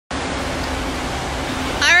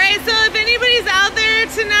so if anybody's out there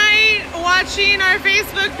tonight watching our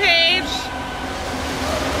Facebook page,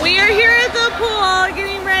 we are here at the pool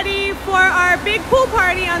getting ready for our big pool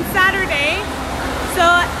party on Saturday. So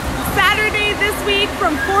Saturday this week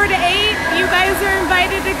from 4 to 8, you guys are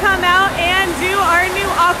invited to come out and do our new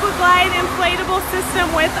Aquaglide inflatable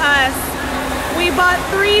system with us. We bought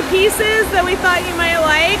 3 pieces that we thought you might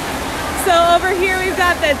like. So over here we've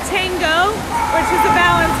got the Tango, which is a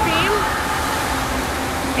balance beam.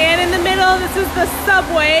 And in the middle, this is the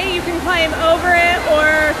Subway. You can climb over it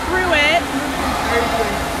or through it.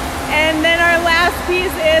 And then our last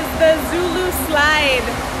piece is the Zulu Slide.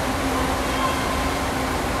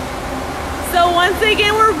 So once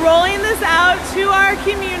again, we're rolling this out to our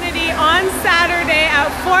community on Saturday at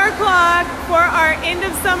 4 o'clock for our end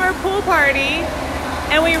of summer pool party.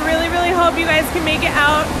 And we really, really hope you guys can make it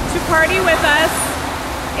out to party with us.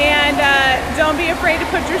 And don't be afraid to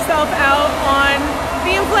put yourself out on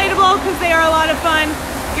the inflatable because they are a lot of fun.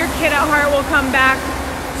 Your kid at heart will come back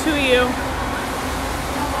to you.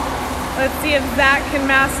 Let's see if Zach can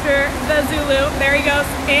master the Zulu. There he goes.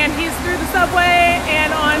 And he's through the Subway and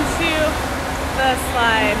onto the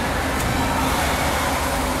slide.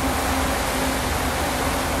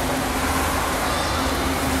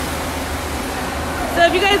 So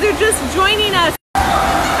if you guys are just joining us,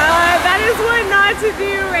 that is what not to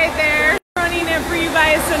do right there. Running it for you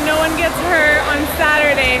guys so no one gets hurt on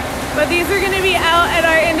Saturday. But these are going to be out at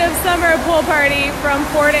our end of summer pool party from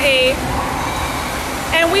 4 to 8.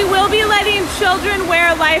 And we will be letting children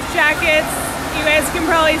wear life jackets. You guys can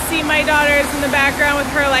probably see my daughter's in the background with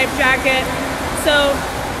her life jacket. So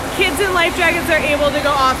kids in life jackets are able to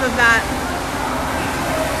go off of that.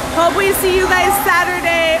 Hope we see you guys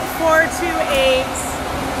Saturday 4 to 8.